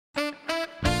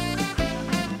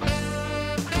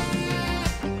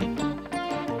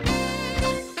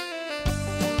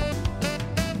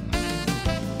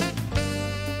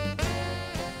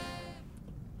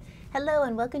Hello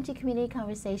and welcome to Community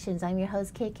Conversations. I'm your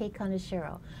host, KK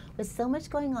Conashiro. With so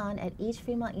much going on at each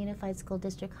Fremont Unified School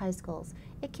District high schools,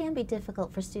 it can be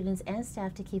difficult for students and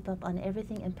staff to keep up on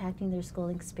everything impacting their school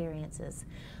experiences.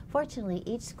 Fortunately,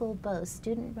 each school boasts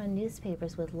student-run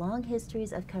newspapers with long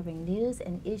histories of covering news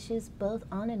and issues both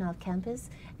on and off campus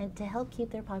and to help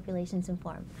keep their populations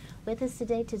informed. With us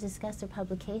today to discuss their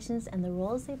publications and the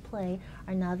roles they play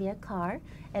are Navia Carr,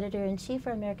 Editor-in-Chief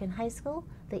for American High School,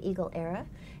 The Eagle Era,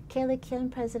 Kayla Kim,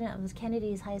 President of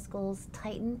Kennedy's High School's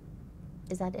Titan.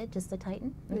 Is that it? Just the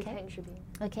Titan? The Okay. Titan Tribune.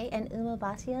 Okay, and Uma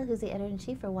Bhatia, who's the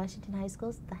editor-in-chief for Washington High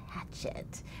School's The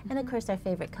Hatchet. And of course, our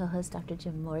favorite co-host, Dr.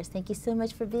 Jim Morris. Thank you so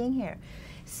much for being here.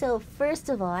 So first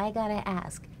of all, I gotta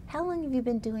ask, how long have you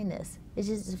been doing this? Is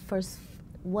this for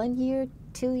 1 year,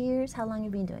 2 years? How long have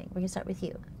you been doing? We're gonna start with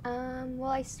you. Well,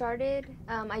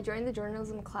 I joined the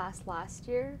journalism class last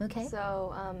year. Okay.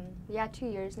 So, yeah, 2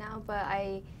 years now, but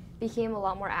I became a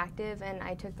lot more active and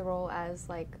I took the role as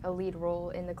like a lead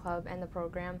role in the club and the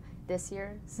program this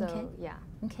year. So, Okay. yeah.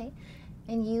 Okay.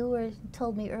 And you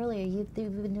told me earlier you've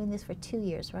been doing this for 2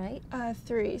 years, right?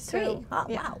 3. Three? Oh,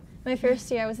 yeah. wow. My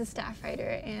first year I was a staff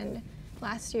writer, and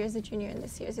last year as a junior and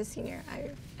this year as a senior,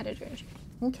 I'm editor-in-chief.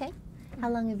 Okay. How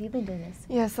long have you been doing this?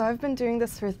 Yeah, so I've been doing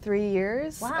this for 3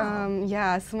 years. Wow.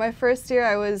 Yeah, so my first year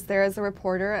I was there as a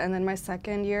reporter, and then my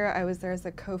second year I was there as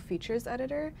a co-features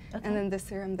editor, Okay. and then this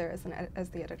year I'm there as, as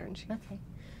the editor-in-chief. Okay.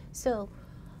 So,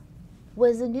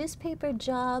 was the newspaper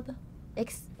job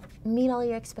meet all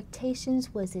your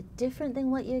expectations? Was it different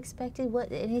than what you expected?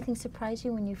 Anything surprised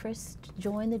you when you first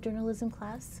joined the journalism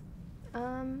class?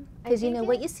 Because you know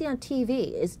what you see on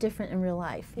TV is different in real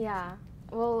life. Yeah.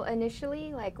 Well,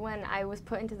 initially, like when I was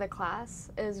put into the class,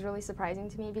 it was really surprising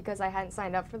to me because I hadn't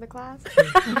signed up for the class.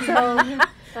 So,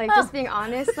 like, just being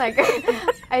honest, like,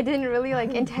 I didn't really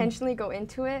like intentionally go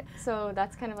into it. So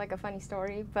that's kind of like a funny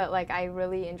story. But like, I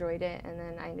really enjoyed it, and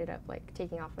then I ended up like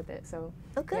taking off with it. So,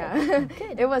 Oh, good. yeah,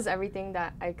 Good. it was everything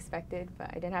that I expected, but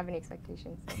I didn't have any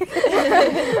expectations.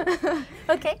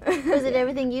 Okay. Was it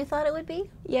everything you thought it would be?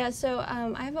 Yeah, so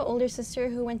I have an older sister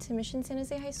who went to Mission San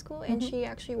Jose High School, and she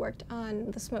actually worked on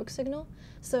the smoke signal.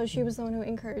 So she was the one who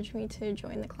encouraged me to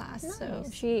join the class. Nice.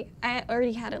 So I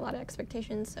already had a lot of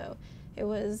expectations, so it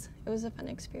was a fun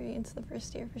experience the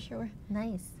first year for sure.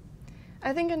 Nice.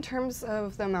 I think in terms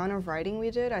of the amount of writing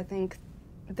we did, I think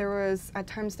at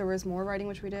times there was more writing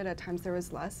which we did, at times there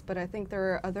was less, but I think there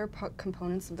were other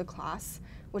components of the class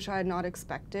which I had not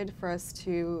expected for us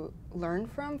to learn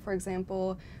from. For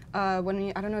example, I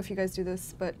don't know if you guys do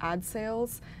this, but ad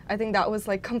sales, I think that was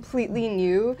like completely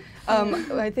new.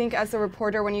 I think as a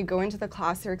reporter, when you go into the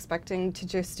class, you're expecting to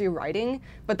just do writing,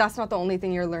 but that's not the only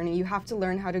thing you're learning. You have to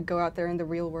learn how to go out there in the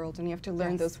real world, and you have to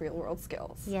learn those real world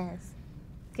skills. Yes.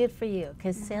 Good for you,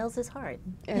 because sales is hard.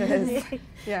 It is,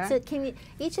 yeah. So can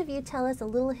each of you tell us a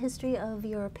little history of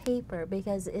your paper?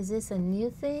 Because is this a new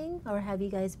thing, or have you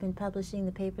guys been publishing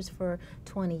the papers for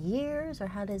 20 years, or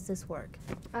how does this work?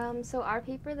 So our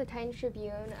paper, the Titan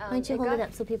Tribune. Why don't you hold it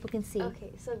up so people can see?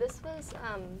 Okay, so this was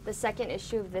the second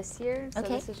issue of this year. So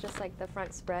Okay. this is just like the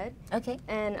front spread. Okay.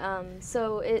 And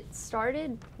so it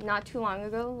started not too long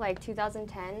ago, like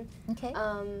 2010. Okay.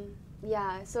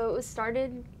 Yeah, so it was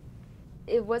started.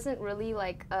 It wasn't really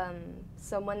like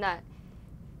someone that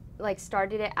like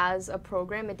started it as a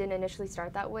program. It didn't initially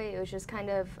start that way. It was just kind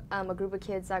of a group of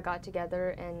kids that got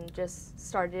together and just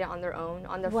started it on their own,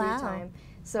 on their free time.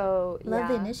 So Love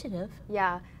the yeah. initiative.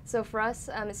 Yeah, so for us,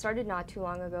 it started not too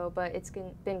long ago, but it's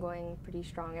been going pretty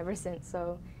strong ever since,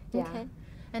 so yeah. Okay.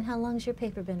 And how long's your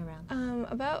paper been around?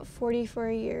 About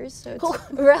 44 years, so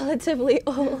it's relatively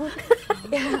old.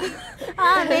 Yeah.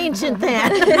 I'm ancient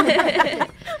then.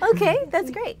 Okay, that's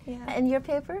great. Yeah. And your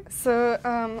paper? So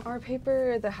our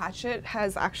paper, The Hatchet,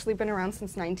 has actually been around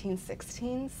since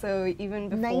 1916. So even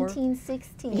before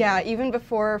 1916. Yeah, even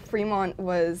before Fremont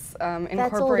was That's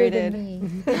incorporated. older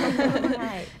than me.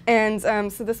 Right. And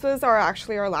so this was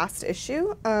actually our last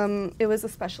issue. It was a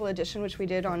special edition which we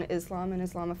did on Islam and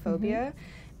Islamophobia.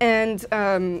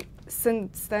 And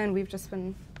since then, we've just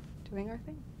been doing our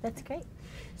thing. That's great.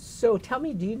 So tell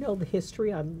me, do you know the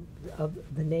history of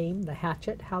the name, The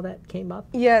Hatchet, how that came up?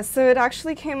 Yeah, so it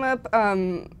actually came up,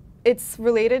 it's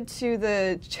related to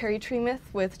the cherry tree myth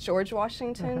with George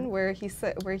Washington, where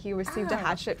he received a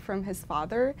hatchet from his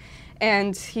father,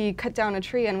 and he cut down a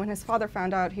tree, and when his father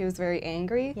found out, he was very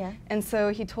angry. Yeah. And so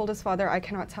he told his father, "I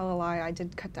cannot tell a lie, I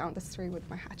did cut down this tree with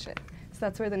my hatchet." So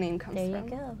that's where the name comes There from. you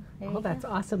go. There Oh, you that's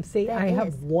go. awesome. See, That I is.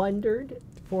 have wondered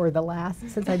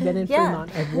since I've been in Yeah.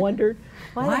 Fremont, I've wondered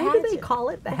Why why, the do they hatchet? call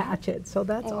it the hatchet? So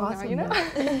that's Well, now awesome. you know.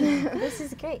 that- This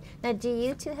is great. Now, do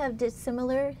you two have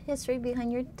similar history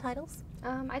behind your titles?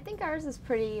 I think ours is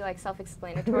pretty like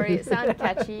self-explanatory. It sounded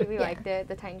catchy. We liked it.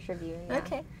 The Titan Tribune. Yeah.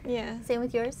 Okay. Yeah. Same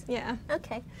with yours? Yeah.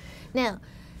 Okay. Now,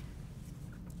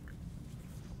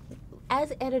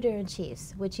 as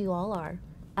editor-in-chiefs, which you all are,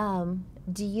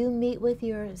 do you meet with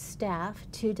your staff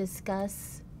to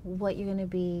discuss what you're going to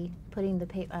be putting the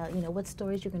paper, you know, what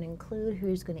stories you're going to include,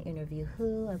 who's going to interview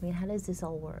who? I mean, how does this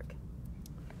all work?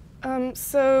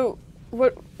 So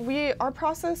our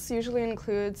process usually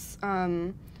includes,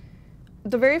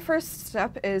 the very first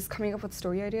step is coming up with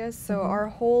story ideas. So our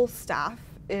whole staff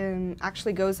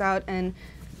actually goes out and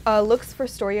looks for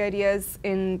story ideas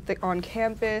on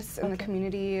campus, in the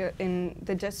community, in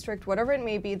the district, whatever it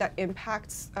may be that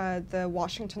impacts the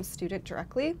Washington student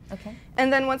directly. Okay.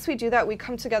 And then once we do that, we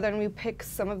come together and we pick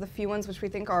some of the few ones which we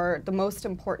think are the most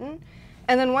important.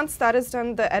 And then once that is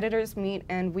done, the editors meet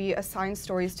and we assign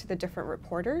stories to the different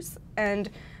reporters. And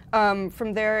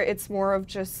from there, it's more of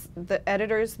just the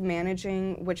editors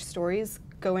managing which stories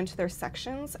go into their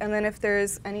sections. And then if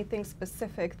there's anything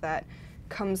specific that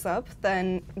comes up,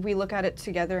 then we look at it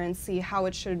together and see how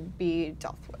it should be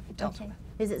dealt with.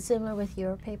 Is it similar with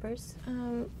your papers?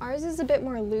 Ours is a bit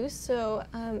more loose, so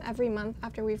every month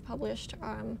after we've published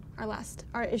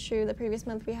our issue the previous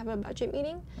month, we have a budget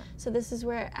meeting. So this is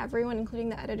where everyone, including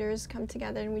the editors, come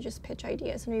together and we just pitch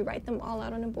ideas and we write them all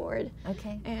out on a board.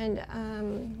 Okay.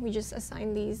 And we just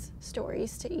assign these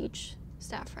stories to each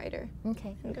staff writer.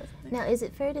 Okay. And go from there. Now, is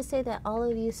it fair to say that all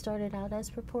of you started out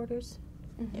as reporters?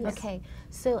 Yes. Okay,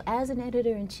 so as an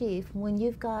editor-in-chief, when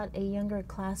you've got a younger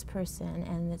class person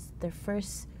and it's their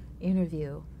first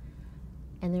interview,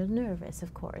 and they're nervous,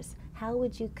 of course, how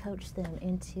would you coach them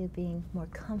into being more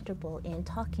comfortable in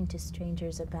talking to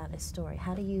strangers about a story?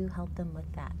 How do you help them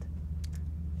with that?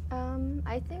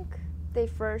 I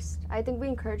think we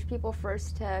encourage people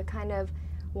first to kind of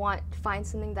find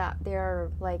something that they're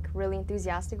like really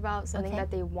enthusiastic about, something that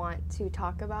they want to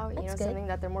talk about, you know, something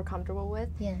that they're more comfortable with,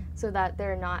 so that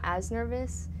they're not as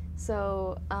nervous.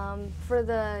 So for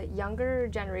the younger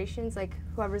generations, like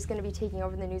whoever's going to be taking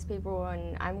over the newspaper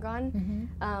when I'm gone,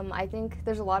 I think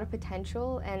there's a lot of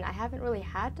potential, and I haven't really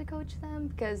had to coach them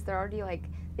because they're already like,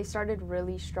 they started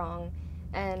really strong.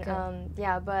 And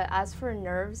yeah, but as for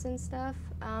nerves and stuff,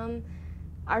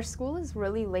 our school is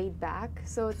really laid back,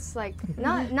 so it's like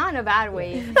not in a bad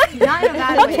way, not in a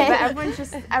bad way,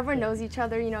 but everyone knows each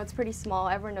other. You know, it's pretty small.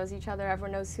 Everyone knows each other.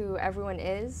 Everyone knows who everyone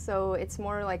is, so it's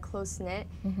more like close knit.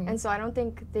 And so I don't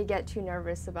think they get too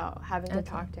nervous about having to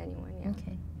talk to anyone. Yeah.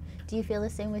 Okay. Do you feel the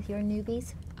same with your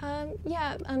newbies?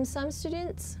 Yeah. Some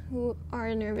students who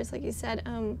are nervous, like you said,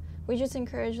 we just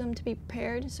encourage them to be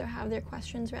prepared, so have their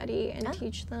questions ready, and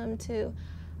teach them to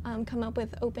come up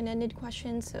with open-ended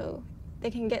questions, so they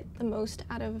can get the most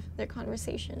out of their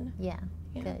conversation. Yeah.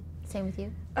 Good. Same with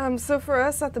you? So for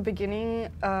us at the beginning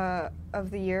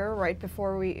of the year, right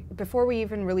before we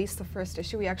even release the first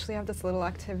issue, we actually have this little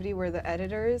activity where the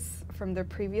editors from the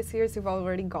previous years who've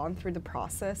already gone through the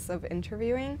process of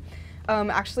interviewing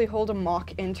actually hold a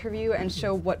mock interview and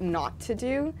show what not to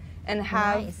do, and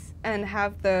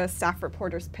have the staff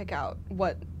reporters pick out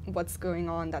what's going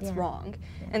on that's wrong.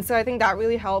 And so I think that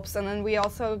really helps. And then we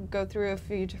also go through a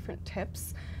few different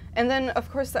tips. And then,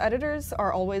 of course, the editors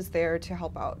are always there to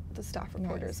help out the staff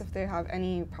reporters if they have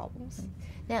any problems.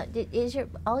 Now, is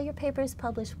all your papers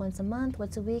published once a month,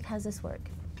 once a week? How's this work?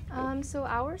 So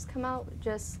ours come out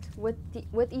just with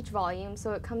each volume.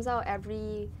 So it comes out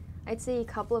every, I'd say, a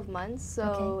couple of months.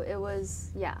 So it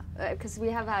was, because we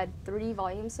have had 3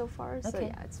 volumes so far. So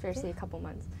yeah, it's fair to say a couple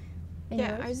months. And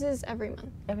yeah, yours? ours is every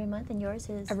month. Every month, and yours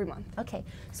is? Every month. Okay,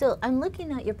 so I'm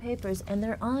looking at your papers, and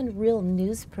they're on real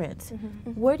newsprint.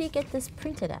 Where do you get this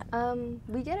printed at?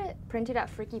 We get it printed at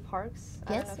Fricky Parks.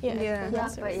 Yes?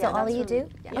 So all of you do?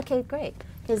 Yeah. Okay, great,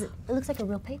 because it looks like a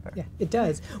real paper. Yeah, it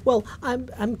does. Well,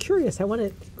 I'm curious. I want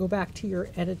to go back to your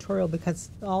editorial, because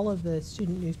all of the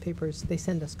student newspapers, they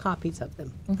send us copies of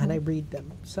them, and I read them.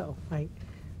 So I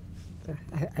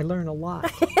learn a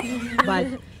lot. But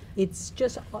it's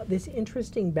just this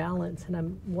interesting balance, and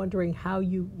I'm wondering how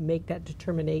you make that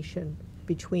determination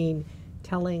between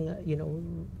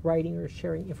telling, writing or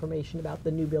sharing information about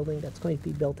the new building that's going to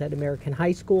be built at American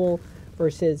High School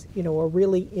versus, a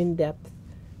really in-depth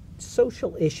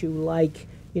social issue like,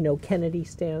 Kennedy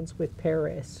stands with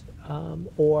Paris,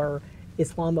 or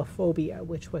Islamophobia,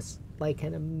 which was like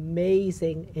an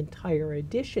amazing entire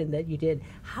edition that you did.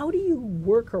 How do you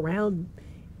work around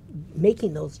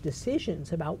making those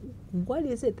decisions about what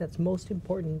is it that's most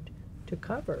important to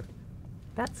cover?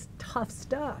 That's tough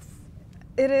stuff.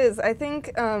 It is. I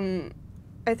think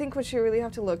what you really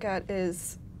have to look at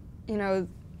is,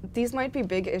 these might be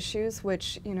big issues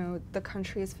which, you know, the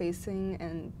country is facing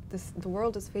and the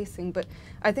world is facing, but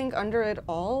I think under it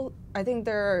all, I think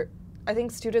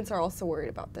students are also worried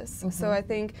about this. So I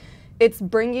think it's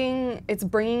bringing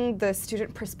the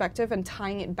student perspective and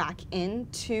tying it back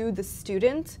into the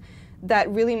student that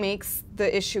really makes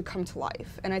the issue come to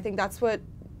life. And I think that's what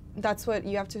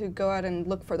you have to go out and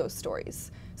look for those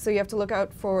stories. So you have to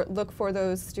look for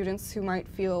those students who might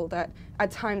feel that at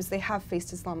times they have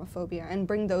faced Islamophobia and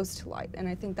bring those to light. And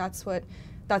I think that's what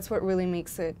really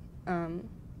makes it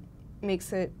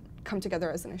come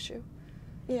together as an issue.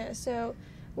 Yeah, so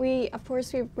of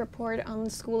course we report on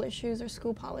school issues or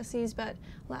school policies, but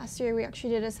last year we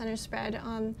actually did a center spread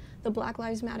on the Black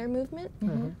Lives Matter movement.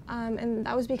 And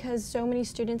that was because so many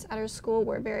students at our school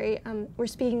were were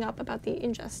speaking up about the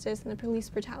injustice and the police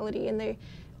brutality, and they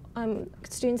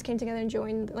students came together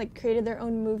and created their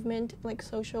own movement, like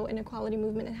social inequality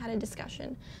movement, and had a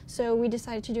discussion. So we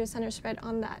decided to do a center spread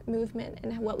on that movement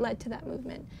and what led to that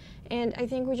movement. And I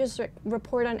think we just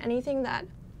report on anything that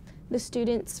the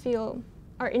students feel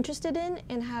are interested in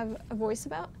and have a voice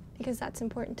about, because that's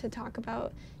important to talk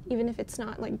about, even if it's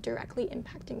not like directly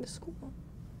impacting the school.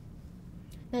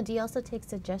 Now, do you also take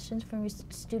suggestions from your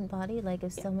student body? Like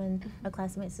if a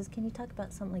classmate says, can you talk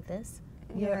about something like this?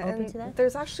 You're open to that?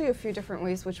 There's actually a few different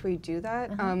ways which we do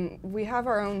that. We have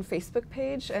our own Facebook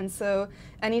page, and so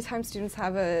anytime students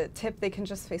have a tip, they can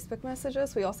just Facebook message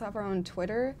us. We also have our own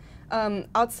Twitter.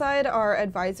 Outside our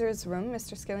advisor's room,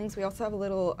 Mr. Skillings, we also have a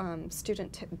little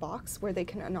student tip box where they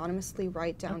can anonymously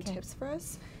write down tips for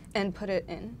us and put it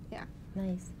in. Yeah.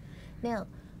 Nice. Now,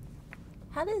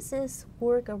 how does this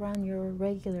work around your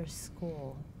regular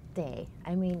school day?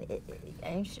 I mean,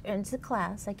 it's a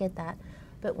class, I get that.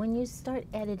 But when you start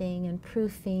editing and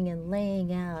proofing and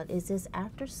laying out, is this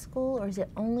after school or is it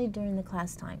only during the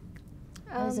class time?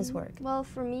 How does this work? Well,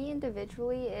 for me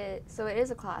individually, it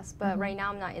is a class, but right now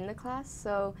I'm not in the class,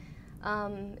 so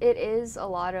it is a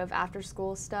lot of after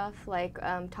school stuff, like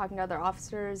talking to other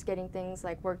officers, getting things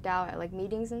like worked out at like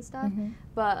meetings and stuff.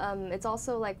 But it's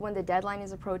also like when the deadline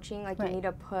is approaching, like you need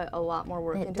to put a lot more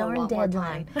work into a lot more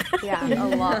time. Yeah,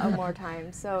 a lot more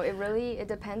time. So it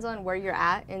depends on where you're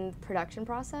at in the production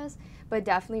process, but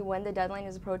definitely when the deadline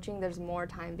is approaching, there's more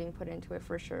time being put into it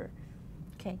for sure.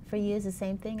 Okay, for you is the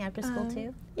same thing after school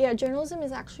too? Yeah, journalism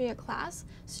is actually a class.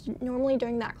 So normally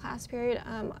during that class period,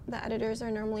 the editors are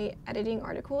normally editing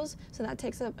articles, so that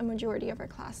takes up a majority of our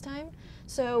class time.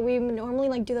 So we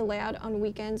normally do the layout on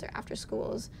weekends or after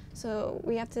schools, so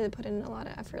we have to put in a lot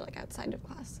of effort outside of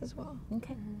class as well.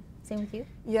 Okay, same with you?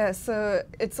 Yeah, so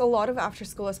it's a lot of after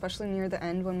school, especially near the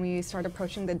end when we start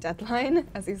approaching the deadline,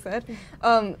 as you said.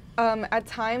 At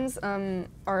times,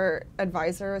 our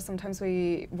advisor, sometimes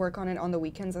we work on it on the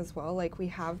weekends as well, like we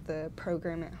have the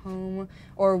program at home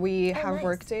or we have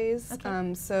work days.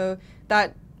 So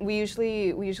that we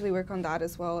usually work on that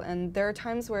as well. And there are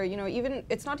times where, you know,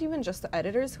 it's not even just the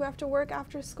editors who have to work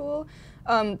after school.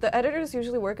 The editors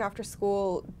usually work after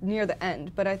school near the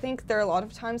end, but I think there are a lot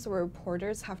of times where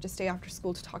reporters have to stay after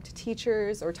school to talk to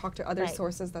teachers or talk to other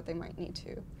sources that they might need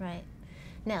to. Right.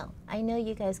 Now, I know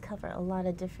you guys cover a lot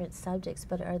of different subjects,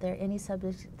 but are there any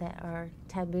subjects that are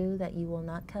taboo that you will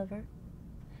not cover?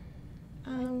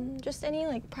 Just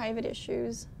any private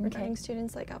issues regarding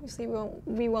students. Like obviously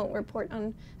we won't report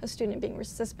on a student being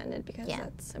suspended because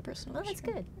that's a personal issue. That's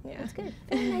good. Yeah. That's good.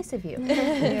 Very nice of you.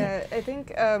 Yeah,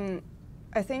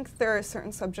 I think there are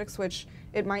certain subjects which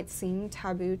it might seem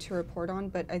taboo to report on,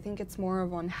 but I think it's more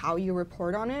of on how you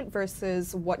report on it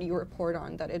versus what you report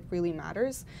on that it really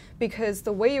matters. Because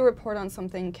the way you report on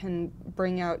something can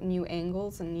bring out new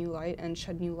angles and new light and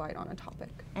shed new light on a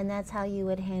topic. And that's how you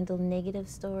would handle negative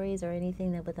stories or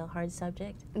anything that with a hard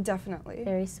subject? Definitely.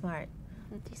 Very smart.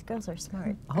 These girls are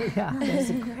smart. Oh, yeah. This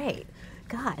is great.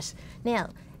 Gosh.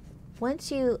 Now,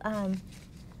 once you...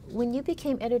 when you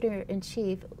became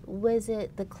editor-in-chief, was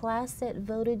it the class that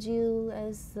voted you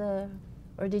as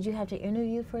or did you have to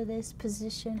interview for this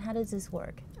position? How does this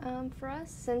work? For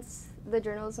us, since the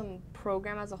journalism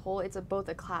program as a whole, it's both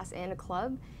a class and a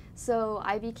club. So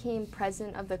I became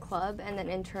president of the club, and then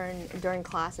in turn, during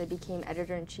class, I became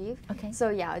editor-in-chief. Okay. So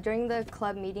yeah, during the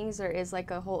club meetings, there is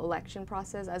a whole election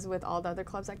process, as with all the other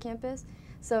clubs at campus.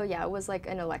 So yeah, it was like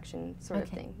an election sort of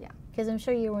thing, yeah. Because I'm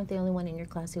sure you weren't the only one in your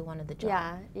class who wanted the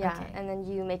job. Yeah, Okay. And then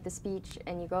you make the speech,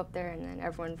 and you go up there, and then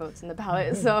everyone votes in the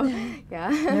ballot, so yeah.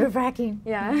 Nerve-wracking.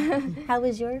 Yeah. How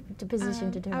was your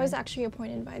position determined? I was actually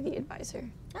appointed by the advisor.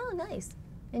 Oh, nice.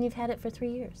 And you've had it for 3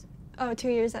 years. Oh, 2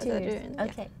 years as 2 editor. years. Yeah.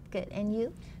 Okay, good. And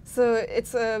you? So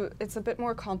it's a bit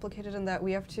more complicated in that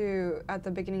we have to, at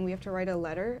the beginning, we have to write a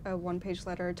letter, a one-page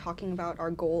letter talking about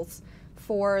our goals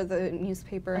for the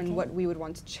newspaper Okay. and what we would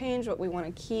want to change, what we want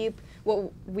to keep,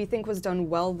 what we think was done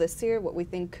well this year, what we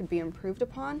think could be improved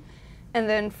upon. And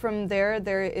then from there,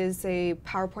 there is a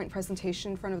PowerPoint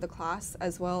presentation in front of the class,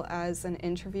 as well as an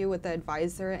interview with the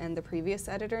advisor and the previous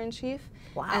editor-in-chief.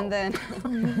 Wow. And then,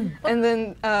 and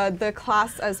then the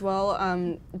class as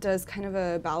well does kind of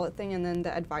a ballot thing, and then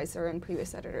the advisor and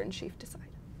previous editor-in-chief decide.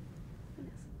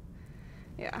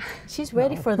 Yeah. She's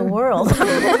ready for the world.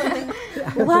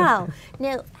 Wow.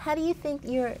 Now, how do you think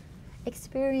your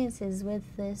experiences with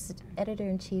this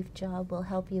editor-in-chief job will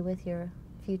help you with your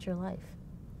future life?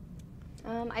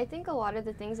 I think a lot of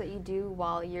the things that you do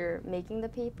while you're making the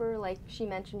paper, like she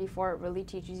mentioned before, it really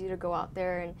teaches you to go out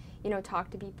there and, you know, talk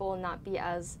to people and not be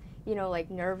as, you know,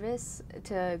 like nervous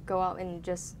to go out and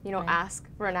just, you know, Right. ask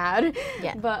for an ad.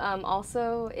 Yeah. But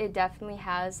also it definitely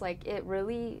has, like, it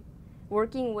really,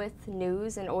 working with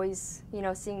news and always, you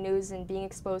know, seeing news and being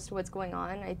exposed to what's going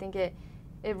on, I think it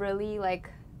really, like,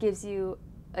 gives you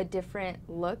a different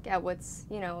look at what's,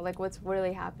 you know, like what's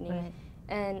really happening. Right.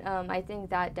 And I think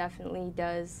that definitely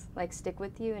does, like, stick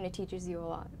with you, and it teaches you a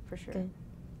lot, for sure. Good.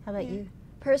 How about you?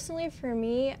 Personally, for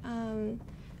me,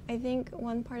 I think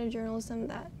one part of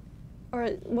journalism or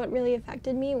what really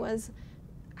affected me was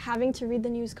having to read the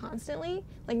news constantly,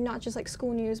 like not just like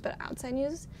school news, but outside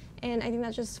news. And I think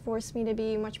that just forced me to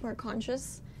be much more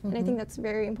conscious. And I think that's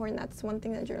very important. That's one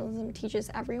thing that journalism teaches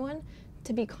everyone,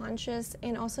 to be conscious,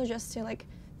 and also just to like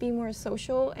be more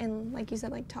social and, like you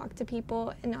said, like talk to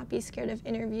people and not be scared of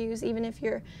interviews, even if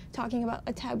you're talking about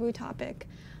a taboo topic.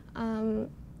 And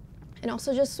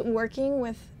also just working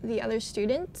with the other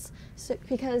students,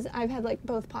 because I've had like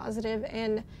both positive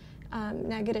and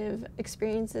negative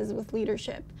experiences with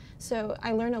leadership. So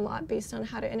I learn a lot based on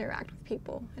how to interact with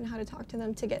people and how to talk to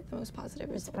them to get the most positive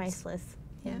It's results. priceless.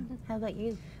 Yeah. How about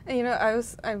you? And, you know,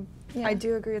 Yeah. I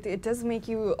do agree with you. It does make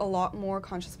you a lot more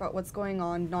conscious about what's going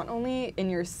on, not only in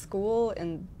your school,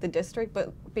 in the district,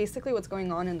 but basically what's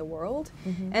going on in the world.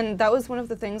 And that was one of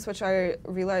the things which I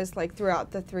realized, like,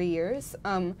 throughout the 3 years.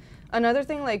 Another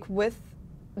thing, like, with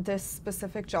this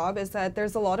specific job is that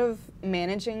there's a lot of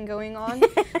managing going on.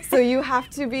 So you have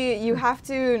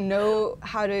to know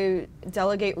how to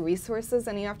delegate resources,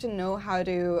 and you have to know how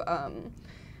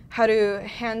to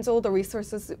handle the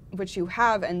resources which you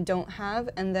have and don't have,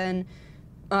 and then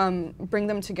bring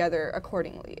them together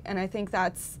accordingly. And I think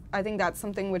that's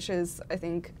something which is, I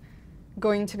think,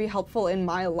 going to be helpful in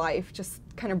my life, just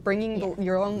kind of bringing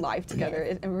your own life together.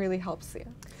 It really helps you.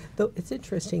 Though it's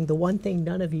interesting, the one thing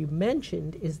none of you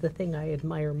mentioned is the thing I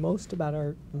admire most about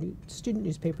our student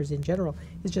newspapers in general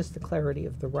is just the clarity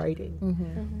of the writing.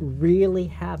 Really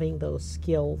having those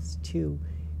skills to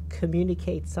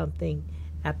communicate something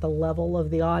at the level of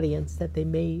the audience that they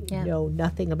may know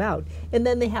nothing about. And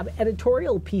then they have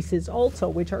editorial pieces also,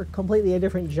 which are completely a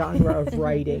different genre of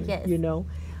writing, you know.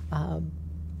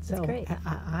 So great.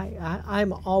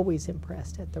 I'm always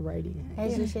impressed at the writing.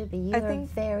 As you should be. You I are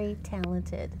think- very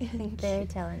talented. Very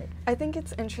talented. I think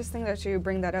it's interesting that you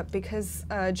bring that up because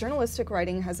journalistic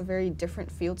writing has a very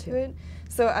different feel to it.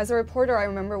 So as a reporter, I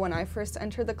remember when I first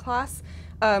entered the class,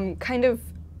 kind of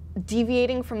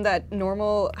deviating from that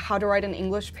normal how to write an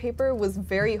English paper was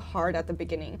very hard at the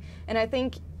beginning. And I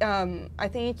think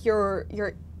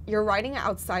your writing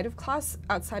outside of class,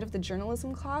 outside of the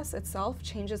journalism class itself,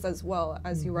 changes as well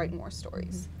as you write more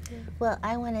stories. Well,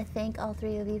 I want to thank all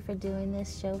three of you for doing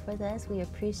this show for us. We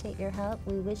appreciate your help.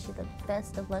 We wish you the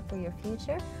best of luck for your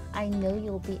future. I know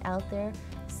you'll be out there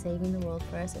saving the world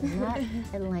for us and not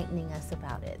enlightening us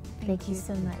about it. Thank you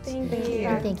so much. Thank you.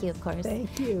 And thank you, of course.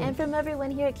 Thank you. And from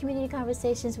everyone here at Community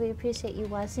Conversations, we appreciate you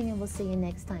watching, and we'll see you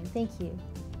next time. Thank you.